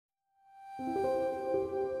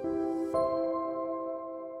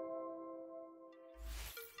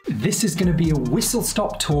This is going to be a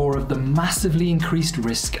whistle-stop tour of the massively increased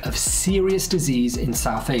risk of serious disease in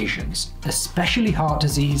South Asians, especially heart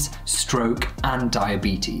disease, stroke, and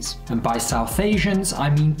diabetes. And by South Asians,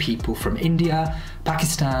 I mean people from India,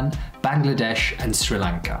 Pakistan, Bangladesh, and Sri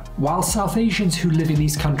Lanka. While South Asians who live in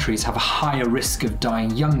these countries have a higher risk of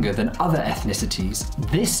dying younger than other ethnicities,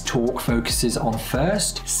 this talk focuses on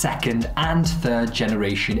first, second, and third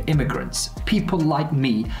generation immigrants, people like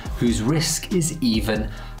me whose risk is even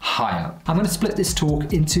higher. I'm going to split this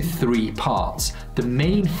talk into 3 parts. The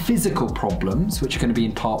main physical problems, which are going to be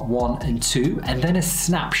in part 1 and 2, and then a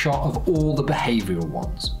snapshot of all the behavioral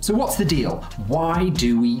ones. So what's the deal? Why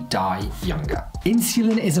do we die younger?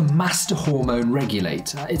 Insulin is a master hormone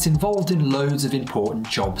regulator. It's involved in loads of important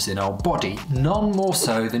jobs in our body, none more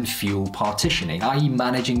so than fuel partitioning, i.e.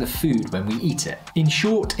 managing the food when we eat it. In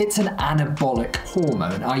short, it's an anabolic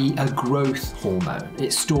hormone, i.e. a growth hormone.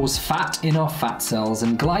 It stores fat in our fat cells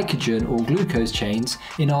and glycogen or glucose chains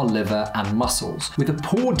in our liver and muscles. With a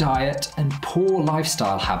poor diet and poor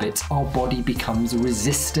lifestyle habits, our body becomes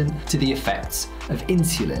resistant to the effects of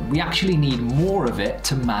insulin. We actually need more of it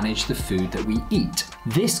to manage the food that we eat.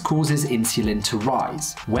 This causes insulin to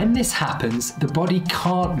rise. When this happens, the body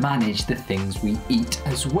can't manage the things we eat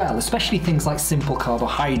as well, especially things like simple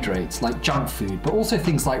carbohydrates like junk food, but also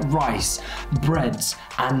things like rice, breads,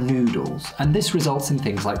 and noodles. And this results in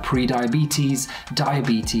things like prediabetes,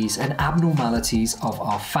 diabetes, and abnormalities of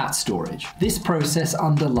our fat storage. This process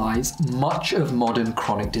underlies much of modern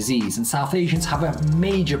chronic disease, and South Asians have a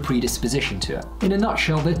major predisposition to it. In a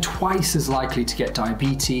nutshell, they're twice as likely to get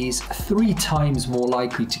diabetes, 3 times more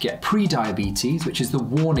likely to get prediabetes, which is the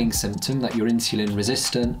warning symptom that you're insulin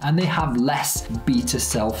resistant, and they have less beta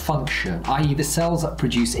cell function, i.e. the cells that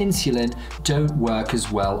produce insulin don't work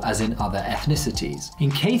as well as in other ethnicities. In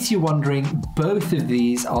case you're wondering, both of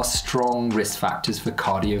these are strong risk factors for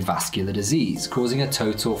cardiovascular disease, causing a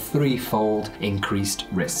total 3-fold increased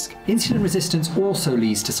risk. Insulin resistance also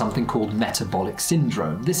leads to something called metabolic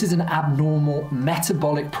syndrome. This is an abnormal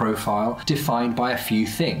metabolic profile defined by a few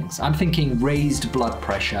things. I'm thinking raised blood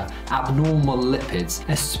pressure, abnormal lipids,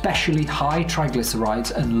 especially high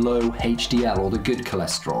triglycerides and low HDL or the good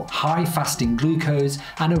cholesterol, high fasting glucose,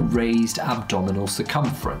 and a raised abdominal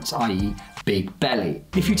circumference, i.e. big belly.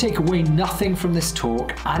 If you take away nothing from this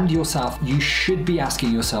talk and yourself, you should be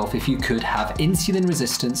asking yourself if you could have insulin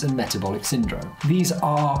resistance and metabolic syndrome. These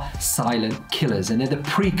are silent killers, and they're the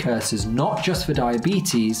precursors not just for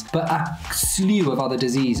diabetes, but a slew of other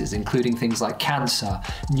diseases, including things like cancer,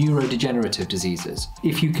 neurodegenerative diseases.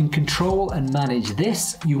 If you can control and manage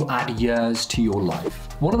this, you add years to your life.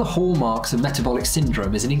 One of the hallmarks of metabolic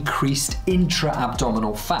syndrome is an increased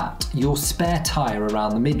intra-abdominal fat, your spare tire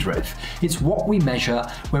around the midriff. It's what we measure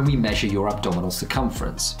when we measure your abdominal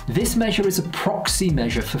circumference. This measure is a proxy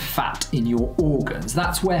measure for fat in your organs.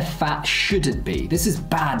 That's where fat shouldn't be. This is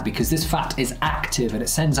bad because this fat is active and it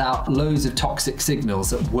sends out loads of toxic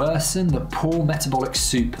signals that worsen the poor metabolic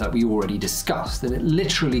soup that we already discussed, and it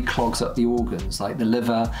literally clogs up the organs like the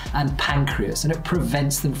liver and pancreas, and it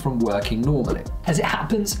prevents them from working normally. As it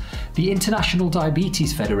happens, the International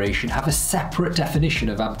Diabetes Federation have a separate definition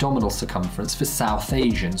of abdominal circumference for South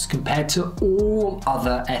Asians compared to all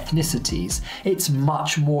other ethnicities. It's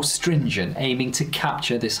much more stringent, aiming to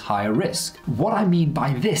capture this higher risk. What I mean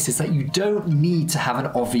by this is that you don't need to have an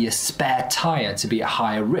obvious spare tire to be at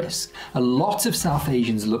higher risk. A lot of South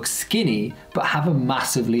Asians look skinny but have a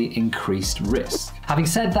massively increased risk. Having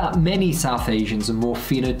said that, many South Asians are more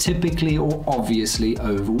phenotypically or obviously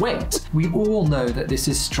overweight. We all know that this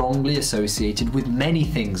is strongly associated with many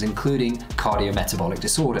things, including cardiometabolic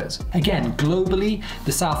disorders. Again, globally,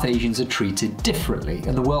 the South Asians are treated differently,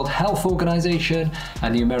 and the World Health Organization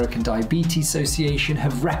and the American Diabetes Association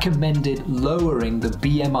have recommended lowering the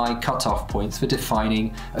BMI cutoff points for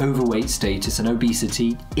defining overweight status and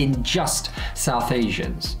obesity in just South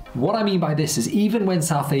Asians. What I mean by this is even when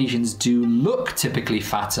South Asians do look typically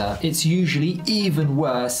fatter, it's usually even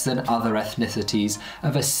worse than other ethnicities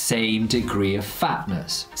of a same degree of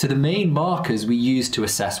fatness. So the main markers we use to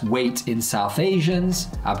assess weight in South Asians,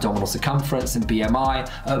 abdominal circumference and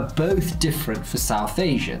BMI, are both different for South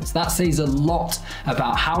Asians. That says a lot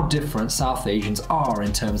about how different South Asians are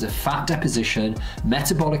in terms of fat deposition,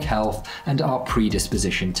 metabolic health, and our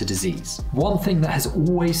predisposition to disease. One thing that has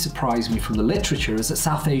always surprised me from the literature is that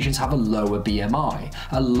South Asians Asians have a lower BMI,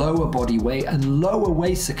 a lower body weight, and lower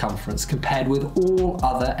waist circumference compared with all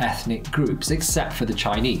other ethnic groups except for the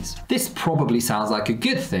Chinese. This probably sounds like a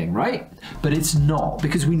good thing, right? But it's not,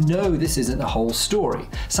 because we know this isn't the whole story.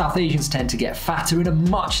 South Asians tend to get fatter in a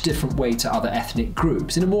much different way to other ethnic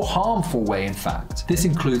groups, in a more harmful way in fact. This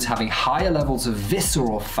includes having higher levels of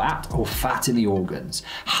visceral fat, or fat in the organs,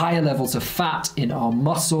 higher levels of fat in our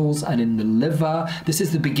muscles and in the liver. This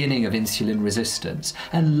is the beginning of insulin resistance,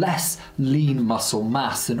 and less lean muscle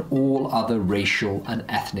mass than all other racial and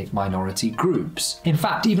ethnic minority groups. In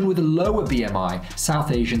fact, even with a lower BMI,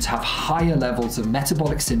 South Asians have higher levels of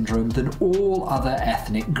metabolic syndrome than all other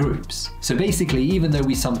ethnic groups. So basically, even though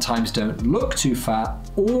we sometimes don't look too fat,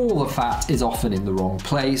 all the fat is often in the wrong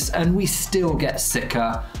place, and we still get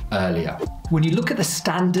sicker earlier. When you look at the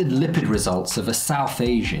standard lipid results of a South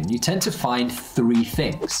Asian, you tend to find three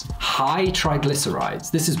things. High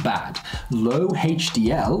triglycerides, this is bad. Low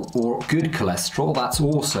HDL, or good cholesterol, that's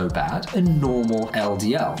also bad. And normal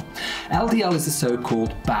LDL. LDL is the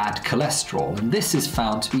so-called bad cholesterol, and this is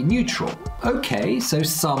found to be neutral. Okay, so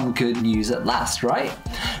some good news at last, right?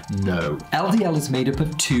 No. LDL is made up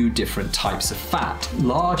of two different types of fat,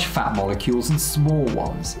 large fat molecules and small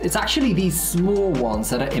ones. It's actually these small ones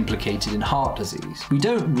that are implicated in heart disease. We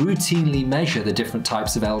don't routinely measure the different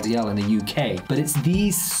types of LDL in the UK, but it's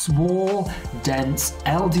these small, dense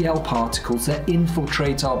LDL particles that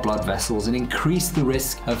infiltrate our blood vessels and increase the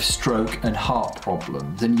risk of stroke and heart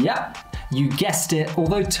problems. And yep, you guessed it,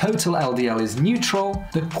 although total LDL is neutral,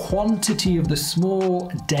 the quantity of the small,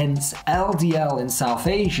 dense LDL in South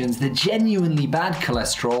Asians, the genuinely bad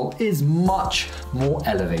cholesterol, is much more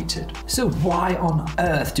elevated. So why on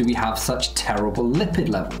earth do we have such terrible lipid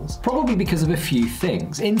levels? Probably because of a few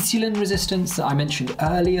things. Insulin resistance that I mentioned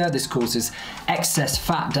earlier, this causes excess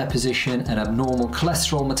fat deposition and abnormal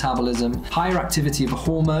cholesterol metabolism. Higher activity of a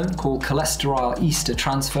hormone called cholesterol ester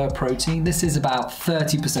transfer protein. This is about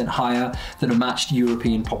 30% higher than a matched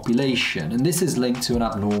European population, and this is linked to an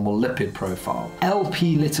abnormal lipid profile.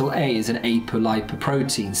 Lp(a) is an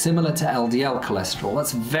apolipoprotein, similar to LDL cholesterol,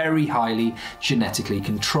 that's very highly genetically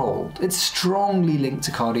controlled. It's strongly linked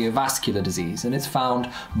to cardiovascular disease, and it's found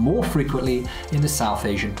more frequently in the South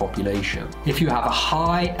Asian population. If you have a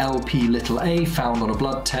high Lp(a) found on a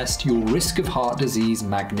blood test, your risk of heart disease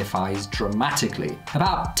magnifies dramatically.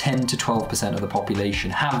 About 10 to 12% of the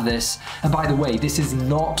population have this, and by the way, this is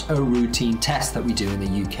not a routine test that we do in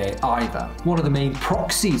the UK either. One of the main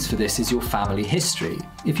proxies for this is your family history.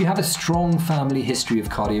 If you have a strong family history of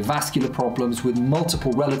cardiovascular problems with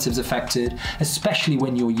multiple relatives affected, especially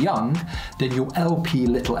when you're young, then your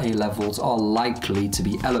Lp(a) levels are likely to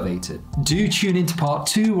be elevated. Do tune into part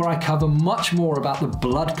 2 where I cover much more about the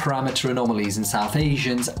blood parameter anomalies in South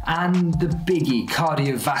Asians and the biggie,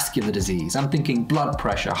 cardiovascular disease. I'm thinking blood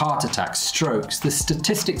pressure, heart attacks, strokes. The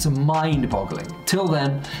statistics are mind-boggling. Till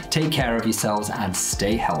then, take care of yourselves and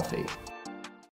stay healthy.